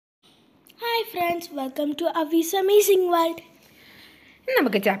Hi friends, welcome to Avi's Amazing World.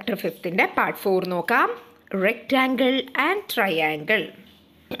 നമുക്ക് chapter 5 part 4 നോക്കാം. Rectangle and triangle.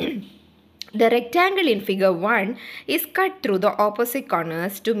 The rectangle in figure 1 is cut through the opposite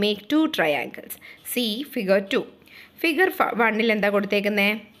corners to make two triangles. See figure 2. Figure 1ൽ എന്താ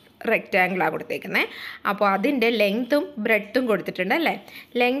കൊടുത്തേക്കുന്നത്? റെക്റ്റാങ്കിളാണ് കൊടുത്തേക്കുന്നത്. അപ്പോൾ അതിൻ്റെ ലെങ്ത്തും ബ്രെഡ്ത്തും കൊടുത്തിട്ടുണ്ട് അല്ലേ?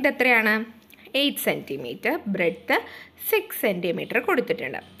 ലെങ്ത് എത്രയാണ്? 8 സെൻറ്റിമീറ്റർ, ബ്രെഡ്ത്ത് 6 സെൻറ്റിമീറ്റർ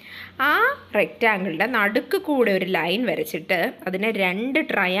കൊടുത്തിട്ടുണ്ട്. ആ റെക്റ്റാങ്കിളിൻ്റെ നടുക്ക് കൂടെ ഒരു ലൈൻ വരച്ചിട്ട് അതിനെ 2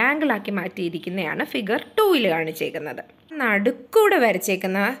 ട്രയാങ്കിളാക്കി മാറ്റിയിരിക്കുന്നതാണ് ഫിഗർ 2ൽ കാണിച്ചേക്കുന്നത്. നടുക്കൂടെ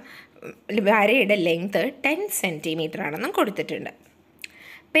വരച്ചേക്കുന്ന വരയുടെ ലെങ്ത്ത് 10 സെൻറ്റിമീറ്റർ ആണെന്നും കൊടുത്തിട്ടുണ്ട്.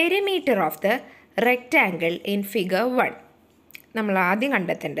 Perimeter of the rectangle in figure 1 നമ്മൾ ആദ്യം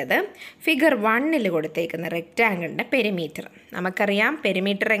കണ്ടെത്തേണ്ടത് ഫിഗർ 1ൽ കൊടുത്തേക്കുന്ന റെക്റ്റാങ്കിളിൻ്റെ പെരിമീറ്റർ. നമുക്കറിയാം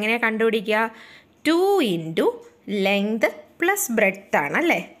പെരിമീറ്റർ എങ്ങനെയാണ് കണ്ടുപിടിക്കുക? 2 ഇൻറ്റു ലെങ്ത് പ്ലസ് ബ്രെഡ്ത്ത്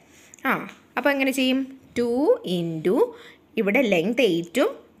ആണല്ലേ? അപ്പോൾ എങ്ങനെ ചെയ്യും? 2 ഇൻറ്റു ഇവിടെ length 8ഉം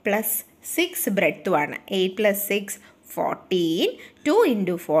plus 6 ബ്രെഡ്ത്തുമാണ്. 8 + 6 14. 2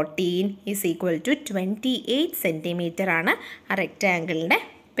 into 14 is equal to 28 centimetre ആണ് ആ റെക്റ്റാങ്കിളിൻ്റെ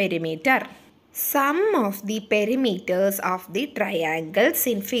perimeter. Some of the perimeters of the triangles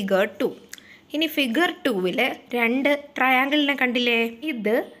in figure 2. ഇനി ഫിഗർ 2ൽ 2 ട്രയാങ്കിളിനെ കണ്ടില്ലേ?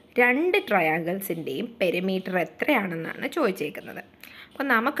 ഇത് 2 ട്രയാങ്കിൾസിൻ്റെയും പെരിമീറ്റർ എത്രയാണെന്നാണ് ചോദിച്ചേക്കുന്നത്. അപ്പോൾ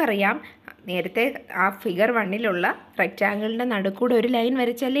നമുക്കറിയാം നേരത്തെ ആ ഫിഗർ 1ലുള്ള റെക്റ്റാങ്കിളിൻ്റെ നടുക്കൂടെ ഒരു ലൈൻ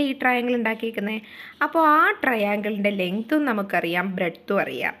വരച്ചല്ലേ ഈ ട്രയാങ്കിൾ ഉണ്ടാക്കിയിരിക്കുന്നത്. അപ്പോൾ ആ ട്രയാങ്കിളിൻ്റെ ലെങ്ത്തും നമുക്കറിയാം, ബ്രെഡ്ത്തും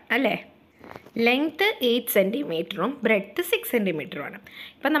അറിയാം അല്ലേ? Length 8 സെൻറ്റിമീറ്ററും breadth 6 സെൻറ്റിമീറ്ററുമാണ്.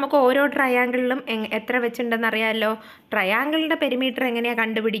 ഇപ്പം നമുക്ക് ഓരോ ട്രയാങ്കിളിലും എത്ര വെച്ചിട്ടുണ്ടെന്ന് അറിയാമല്ലോ. ട്രയാങ്കിളിൻ്റെ പെരിമീറ്റർ എങ്ങനെയാണ്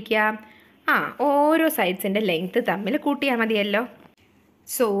കണ്ടുപിടിക്കുക? ഓരോ സൈഡ്സിൻ്റെ ലെങ്ത്ത് തമ്മിൽ കൂട്ടിയാൽ മതിയല്ലോ.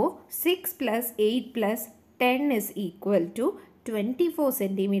 So 6 + 8 + 10 is equal to 24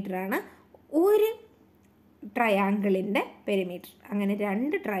 centimetre ആണ് ഒരു ട്രയാങ്കിളിൻ്റെ പെരിമീറ്റർ. അങ്ങനെ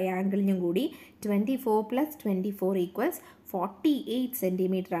 2 ട്രയാങ്കിളിനും കൂടി 24 + 24 = 48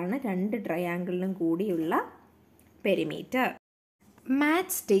 സെൻറ്റിമീറ്റർ ആണ് 2 ട്രയാങ്കിളിനും കൂടിയുള്ള perimeter.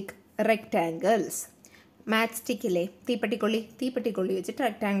 Match stick rectangles. Match സ്റ്റിക്കിലെ തീപ്പെട്ടിക്കൊള്ളി വെച്ചിട്ട്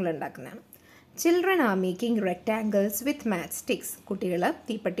റെക്റ്റാങ്കിൾ ഉണ്ടാക്കുന്നതാണ്. Children are making rectangles with match sticks. കുട്ടികൾ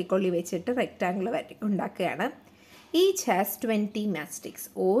തീപ്പെട്ടിക്കൊള്ളി വെച്ചിട്ട് റെക്റ്റാങ്കിൾ ഉണ്ടാക്കുകയാണ്. Each has 20 match sticks.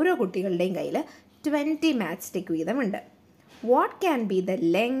 ഓരോ കുട്ടികളുടെയും കയ്യിൽ 20 match stick വീതമുണ്ട്. What can be the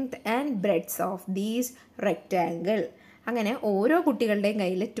length and breads of these rectangle? അങ്ങനെ ഓരോ കുട്ടികളുടെയും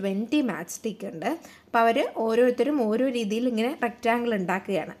കയ്യിൽ 20 മാച്ച് സ്റ്റിക്ക് ഉണ്ട്. അപ്പോൾ അവർ ഓരോരുത്തരും ഓരോ രീതിയിൽ ഇങ്ങനെ റെക്റ്റാങ്കിൾ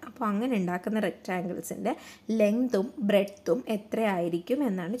ഉണ്ടാക്കുകയാണ്. അപ്പോൾ അങ്ങനെ ഉണ്ടാക്കുന്ന റെക്റ്റാങ്കിൾസിൻ്റെ ലെങ്ത്തും ബ്രെഡ്ത്തും എത്രയായിരിക്കും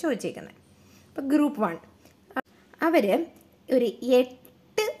എന്നാണ് ചോദിച്ചേക്കുന്നത്. അപ്പോൾ ഗ്രൂപ്പ് 1 അവർ ഒരു 8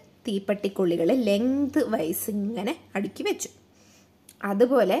 തീപ്പെട്ടിക്കൊള്ളികൾ ലെങ്ത് വൈസ് ഇങ്ങനെ അടുക്കി വെച്ചു.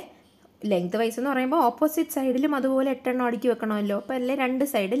 അതുപോലെ ലെങ്ത് വൈസ് എന്ന് പറയുമ്പോൾ ഓപ്പോസിറ്റ് സൈഡിലും അതുപോലെ 8 എണ്ണം അടുക്കി വെക്കണമല്ലോ. അപ്പോൾ അല്ലേ 2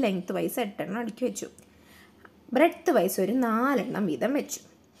 സൈഡ് ലെങ്ത് വൈസ് 8 എണ്ണം അടുക്കി വെച്ചു. ബ്രെഡ്ത്ത് വൈസ് ഒരു 4 എണ്ണം വീതം വെച്ചു.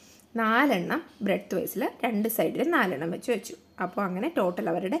 4 എണ്ണം ബ്രെഡ്ത്ത് വൈസിൽ 2 സൈഡിൽ 4 എണ്ണം വെച്ചു. അപ്പോൾ അങ്ങനെ ടോട്ടൽ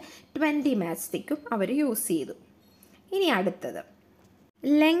അവരുടെ 20 മാച്ച് സ്റ്റിക്കും അവർ യൂസ് ചെയ്തു. ഇനി അടുത്തത്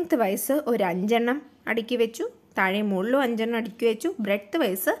ലെങ്ത് വൈസ് ഒരു 5 എണ്ണം അടുക്കി വെച്ചു. താഴെ മുകളിലും 5 എണ്ണം അടുക്കി വെച്ചു. ബ്രെഡ്ത്ത്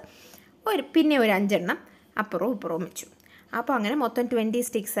വൈസ് പിന്നെ ഒരു 5 എണ്ണം അപ്പുറവും ഇപ്പുറവും വെച്ചു. അപ്പോൾ അങ്ങനെ മൊത്തം 20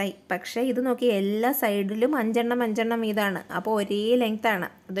 സ്റ്റിക്സായി. പക്ഷേ ഇത് നോക്കി എല്ലാ സൈഡിലും 5 എണ്ണം വീതമാണ്. അപ്പോൾ ഒരേ ലെങ്ത്താണ്.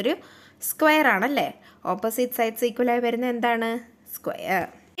 അതൊരു സ്ക്വയർ ആണല്ലേ? ഓപ്പോസിറ്റ് സൈഡ്സ് ഈക്വലായി വരുന്ന എന്താണ്? സ്ക്വയർ.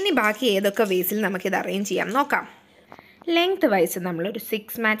 ഇനി ബാക്കി ഏതൊക്കെ വേസിൽ നമുക്കിത് അറേഞ്ച് ചെയ്യാം നോക്കാം. ലെങ്ത് വൈസ് നമ്മളൊരു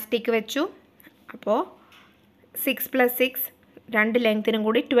 6 മാച്ച് സ്റ്റിക്ക് വെച്ചു. അപ്പോൾ 6 + 6 2 ലെങ്ത്തിനും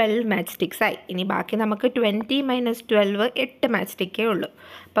കൂടി 12 മാച്ച് സ്റ്റിക്സായി. ഇനി ബാക്കി നമുക്ക് 20 - 12 8 മാച്ച് സ്റ്റിക്കേ ഉള്ളൂ.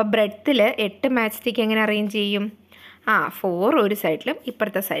 അപ്പോൾ ബ്രെഡ്ത്തിൽ 8 മാച്ച് സ്റ്റിക്ക് എങ്ങനെ അറേഞ്ച് ചെയ്യും? 4 ഒരു സൈഡിലും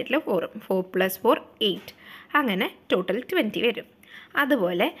ഇപ്പുറത്തെ സൈഡിൽ 4ഉം. 4 + 4 8. അങ്ങനെ ടോട്ടൽ 20 വരും.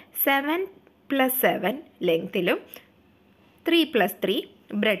 അതുപോലെ 7 + 7 ലെങ്ത്തിലും 3 + 3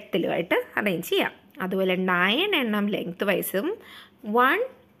 ബ്രെഡ്ത്തിലുമായിട്ട് അറേഞ്ച് ചെയ്യാം. അതുപോലെ 9 എണ്ണം ലെങ്ത്ത് വൈസും 1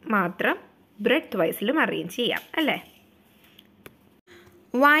 മാത്രം ബ്രെഡ്ത്ത് വൈസിലും അറേഞ്ച് ചെയ്യാം അല്ലേ?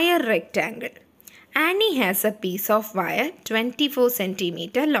 Wire rectangle. Annie has A piece of wire 24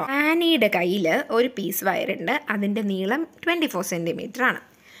 centimetre long. ആനിയുടെ കയ്യിൽ ഒരു പീസ് വയറുണ്ട്. അതിൻ്റെ നീളം 24 സെൻറ്റിമീറ്റർ ആണ്.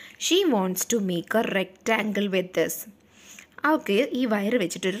 She wants to make A rectangle with this. അവൾക്ക് ഈ വയർ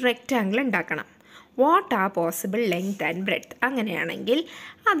വെച്ചിട്ടൊരു റെക്റ്റാങ്കിൾ ഉണ്ടാക്കണം. What are possible length and breadth? അങ്ങനെയാണെങ്കിൽ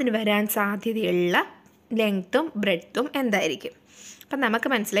അതിന് വരാൻ സാധ്യതയുള്ള ലെങ്ത്തും ബ്രെഡ്ത്തും എന്തായിരിക്കും? അപ്പം നമുക്ക്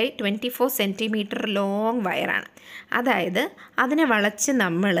മനസ്സിലായി 24 സെൻറ്റിമീറ്റർ ലോങ് വയറാണ്. അതായത് അതിനെ വളച്ച്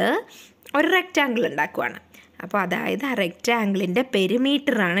നമ്മൾ ഒരു റെക്റ്റാങ്കിൾ ഉണ്ടാക്കുവാണ്. അപ്പോൾ അതായത് ആ റെക്റ്റാങ്കിളിൻ്റെ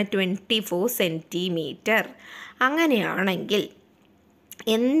പെരിമീറ്ററാണ് 24 സെൻറ്റിമീറ്റർ. അങ്ങനെയാണെങ്കിൽ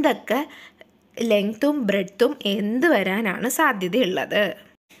എന്തൊക്കെ ലെങ്ത്തും ബ്രെഡ്ത്തും എന്ത് വരാനാണ് സാധ്യതയുള്ളത്?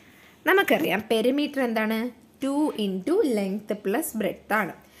 നമുക്കറിയാം പെരിമീറ്റർ എന്താണ്? 2 ഇൻറ്റു ലെങ്ത്ത് പ്ലസ് ബ്രെഡ്ത്ത്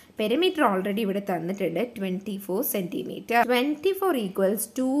ആണ്. പെരിമീറ്റർ ഓൾറെഡി ഇവിടെ തന്നിട്ടുണ്ട് 24 centimetre. 24 equals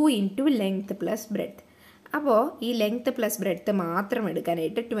 2 into length plus breadth. അപ്പോൾ ഈ ലെങ്ത്ത് പ്ലസ് ബ്രെഡ്ത്ത് മാത്രം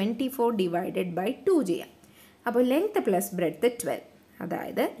എടുക്കാനായിട്ട് 24 ഡിവൈഡഡ് ബൈ 2 ചെയ്യാം. അപ്പോൾ ലെങ്ത്ത് പ്ലസ് ബ്രെഡ്ത്ത് 12.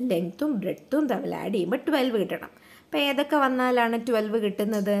 അതായത് ലെങ്ത്തും ബ്രെഡ്ത്തും തമ്മിൽ ആഡ് ചെയ്യുമ്പോൾ 12 കിട്ടണം. അപ്പോൾ ഏതൊക്കെ വന്നാലാണ് 12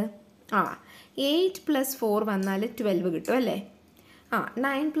 കിട്ടുന്നത്? 8 പ്ലസ് 4 വന്നാൽ 12 കിട്ടും അല്ലേ?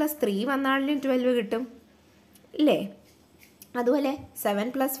 9 പ്ലസ് 3 വന്നാലും 12 കിട്ടും ഇല്ലേ? അതുപോലെ 7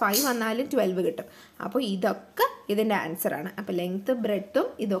 പ്ലസ് 5 വന്നാലും 12 കിട്ടും. അപ്പോൾ ഇതൊക്കെ ഇതിൻ്റെ ആൻസറാണ്. അപ്പോൾ ലെങ്ത്തും ബ്രെഡ്ത്തും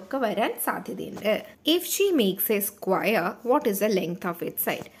ഇതൊക്കെ വരാൻ സാധ്യതയുണ്ട്. If she makes A square, what is the length of it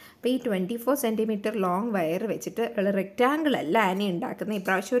side? അപ്പോൾ ഈ 24 സെൻറ്റിമീറ്റർ ലോങ് വയർ വെച്ചിട്ട് റെക്റ്റാങ്കിൾ അല്ല ആനി ഉണ്ടാക്കുന്ന,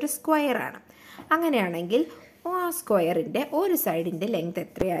 ഇപ്രാവശ്യം ഒരു സ്ക്വയറാണ്. അങ്ങനെയാണെങ്കിൽ ആ സ്ക്വയറിൻ്റെ ഒരു സൈഡിൻ്റെ ലെങ്ത്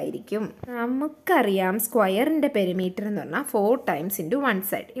എത്രയായിരിക്കും? നമുക്കറിയാം സ്ക്വയറിൻ്റെ പെരിമീറ്റർ എന്ന് പറഞ്ഞാൽ 4 ടൈംസ് ഇൻറ്റു 1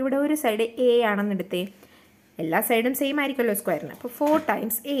 സൈഡ്. ഇവിടെ ഒരു സൈഡ് എ ആണെന്ന് എടുത്തേ. എല്ലാ സൈഡും സെയിം ആയിരിക്കുമല്ലോ സ്ക്വയറിന്. അപ്പോൾ 4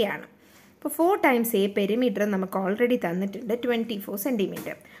 ടൈംസ് എ ആണ്. അപ്പോൾ 4 ടൈംസ് എ പെരിമീറ്റർ നമുക്ക് ഓൾറെഡി തന്നിട്ടുണ്ട് 24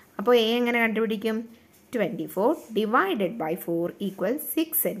 സെൻറ്റിമീറ്റർ. അപ്പോൾ എ എങ്ങനെ കണ്ടുപിടിക്കും? 24 ഡിവൈഡഡ് ബൈ 4 ഈക്വൽ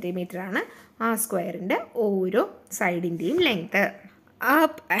 6 സെൻറ്റിമീറ്റർ ആണ് ആ സ്ക്വയറിൻ്റെ ഓരോ സൈഡിൻ്റെയും length.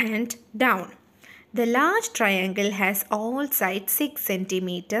 Up and down. The large triangle has all sides 6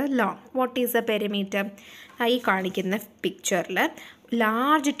 centimeter long. What is the perimeter? ഈ കാണിക്കുന്ന പിക്ചറിൽ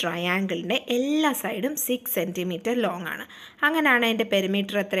ലാർജ് ട്രയാങ്കിളിൻ്റെ എല്ലാ സൈഡും 6 സെൻറ്റിമീറ്റർ ലോങ് ആണ്. അങ്ങനെയാണ് അതിൻ്റെ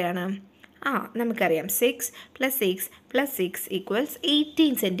പെരിമീറ്റർ എത്രയാണ്? നമുക്കറിയാം 6 + 6 + 6 ഈക്വൽസ്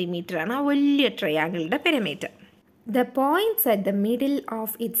 18 സെൻറ്റിമീറ്റർ ആണ് ആ വലിയ ട്രയാങ്കിളിൻ്റെ perimeter. The points at the middle of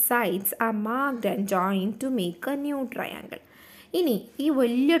its sides are marked and joined to make a new triangle. ഇനി ഈ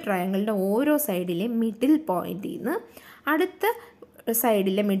വലിയ ട്രയാങ്കിളിൻ്റെ ഓരോ സൈഡിലെ മിഡിൽ പോയിന്റിൽ നിന്ന് അടുത്ത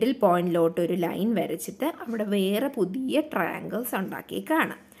സൈഡിലെ മിഡിൽ പോയിന്റിലോട്ട് ഒരു ലൈൻ വരച്ചിട്ട് അവിടെ വേറെ പുതിയ ട്രയാങ്കിൾസ്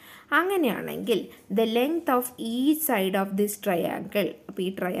ഉണ്ടാക്കിയേക്കാണ്. അങ്ങനെയാണെങ്കിൽ the length of each side of this triangle, അപ്പോൾ ഈ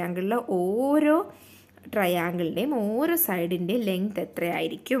ട്രയാങ്കിളിലെ ഓരോ ട്രയാങ്കിളിൻ്റെയും ഓരോ സൈഡിൻ്റെയും ലെങ്ത്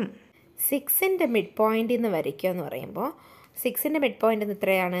എത്രയായിരിക്കും? 6ൻ്റെ മിഡ് പോയിന്റിൽ നിന്ന് വരയ്ക്കുക എന്ന് പറയുമ്പോൾ 6ൻ്റെ മിഡ് പോയിന്റ്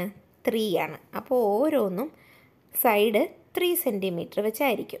എത്രയാണ്? 3 ആണ്. അപ്പോൾ ഓരോന്നും സൈഡ് 3 സെൻറ്റിമീറ്റർ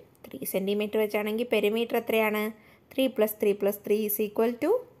വെച്ചായിരിക്കും. 3 സെൻറ്റിമീറ്റർ വെച്ചാണെങ്കിൽ പെരിമീറ്റർ എത്രയാണ്? 3 + 3 + 3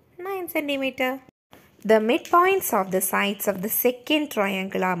 = 9 centimetre. The midpoints of the sides of the second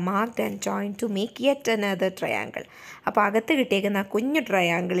triangle are marked and joined to make yet another triangle. അപ്പോൾ അകത്ത് കിട്ടിയേക്കുന്ന കുഞ്ഞു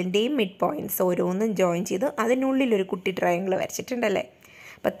ട്രയാങ്കിളിൻ്റെയും മിഡ് പോയിൻറ്റ്സ് ഓരോന്നും ജോയിൻ ചെയ്ത് അതിനുള്ളിലൊരു കുട്ടി ട്രയാങ്കിൾ വരച്ചിട്ടുണ്ടല്ലേ?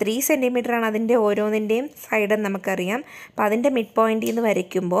 അപ്പോൾ 3 സെൻറ്റിമീറ്റർ ആണ് അതിൻ്റെ ഓരോന്നിൻ്റെയും സൈഡെന്ന് നമുക്കറിയാം. അപ്പോൾ അതിൻ്റെ മിഡ് പോയിന്റിൽ നിന്ന്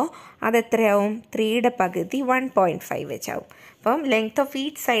വരയ്ക്കുമ്പോൾ അതെത്രയാവും? 3യുടെ പകുതി 1.5 വെച്ചാവും. അപ്പം length of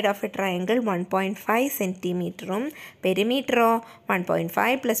each side of A triangle 1.5 സെൻറ്റിമീറ്ററും പെരിമീറ്ററോ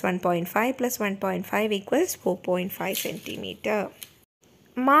 1.5 + 1.5 + 1.5 equals 4.5 centimetre.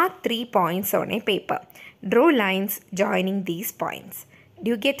 Mark 3 points on a paper. Draw lines joining these points. Do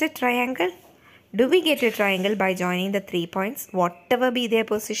you get a triangle? Do we get a triangle by joining the 3 points, whatever be their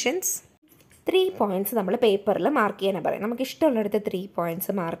positions? 3 points നമ്മൾ പേപ്പറിൽ mark ചെയ്യാനാണ് പറയാം. നമുക്ക് ഇഷ്ടമുള്ളിടത്ത് 3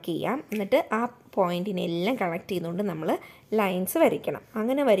 points mark ചെയ്യാം. എന്നിട്ട് ആ പോയിൻറ്റിനെല്ലാം connect ചെയ്തുകൊണ്ട് നമ്മൾ ലൈൻസ് വരയ്ക്കണം.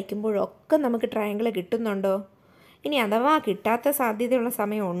 അങ്ങനെ വരയ്ക്കുമ്പോഴൊക്കെ നമുക്ക് ട്രയാങ്കിൾ കിട്ടുന്നുണ്ടോ? ഇനി അഥവാ കിട്ടാത്ത സാധ്യതയുള്ള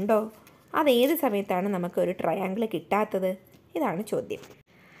സമയം ഉണ്ടോ? അതേത് സമയത്താണ് നമുക്കൊരു ട്രയാങ്കിൾ കിട്ടാത്തത്? ഇതാണ് ചോദ്യം.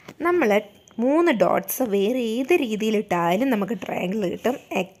 നമ്മൾ 3 ഡോട്ട്സ് വേറെ ഏത് രീതിയിലിട്ടാലും നമുക്ക് ട്രയാങ്കിൾ കിട്ടും.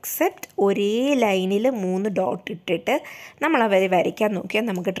 എക്സെപ്റ്റ് ഒരേ ലൈനിൽ 3 ഡോട്ട് ഇട്ടിട്ട് നമ്മൾ അവരെ വരയ്ക്കാൻ നോക്കിയാൽ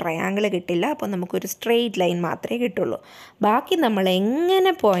നമുക്ക് ട്രയാങ്കിൾ കിട്ടില്ല. അപ്പോൾ നമുക്കൊരു സ്ട്രെയിറ്റ് ലൈൻ മാത്രമേ കിട്ടുള്ളൂ. ബാക്കി നമ്മൾ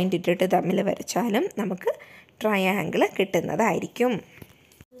എങ്ങനെ പോയിൻ്റ് ഇട്ടിട്ട് തമ്മിൽ വരച്ചാലും നമുക്ക് ട്രയാങ്കിൾ കിട്ടുന്നതായിരിക്കും.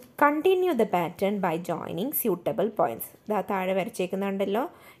 Continue the pattern by joining suitable points. താഴെ വരച്ചേക്കുന്നുണ്ടല്ലോ,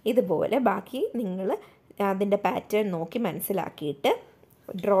 ഇതുപോലെ ബാക്കി നിങ്ങൾ അതിൻ്റെ പാറ്റേൺ നോക്കി മനസ്സിലാക്കിയിട്ട്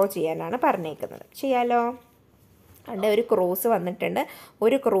ഡ്രോ ചെയ്യാനാണ് പറഞ്ഞേക്കുന്നത്. ചെയ്യാലോ? അവിടെ ഒരു ക്രോസ് വന്നിട്ടുണ്ട്.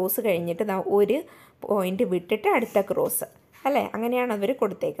 ഒരു ക്രോസ് കഴിഞ്ഞിട്ട് ഒരു പോയിൻ്റ് വിട്ടിട്ട് അടുത്ത ക്രോസ് അല്ലേ? അങ്ങനെയാണ് അവർ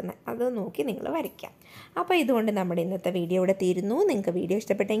കൊടുത്തേക്കുന്നത്. അത് നോക്കി നിങ്ങൾ വരയ്ക്കാം. അപ്പോൾ ഇതുകൊണ്ട് നമ്മുടെ ഇന്നത്തെ വീഡിയോ ഇവിടെ തീരുന്നു. നിങ്ങൾക്ക് വീഡിയോ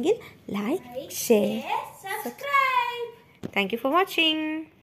ഇഷ്ടപ്പെട്ടെങ്കിൽ like, share, subscribe. Thank you for watching.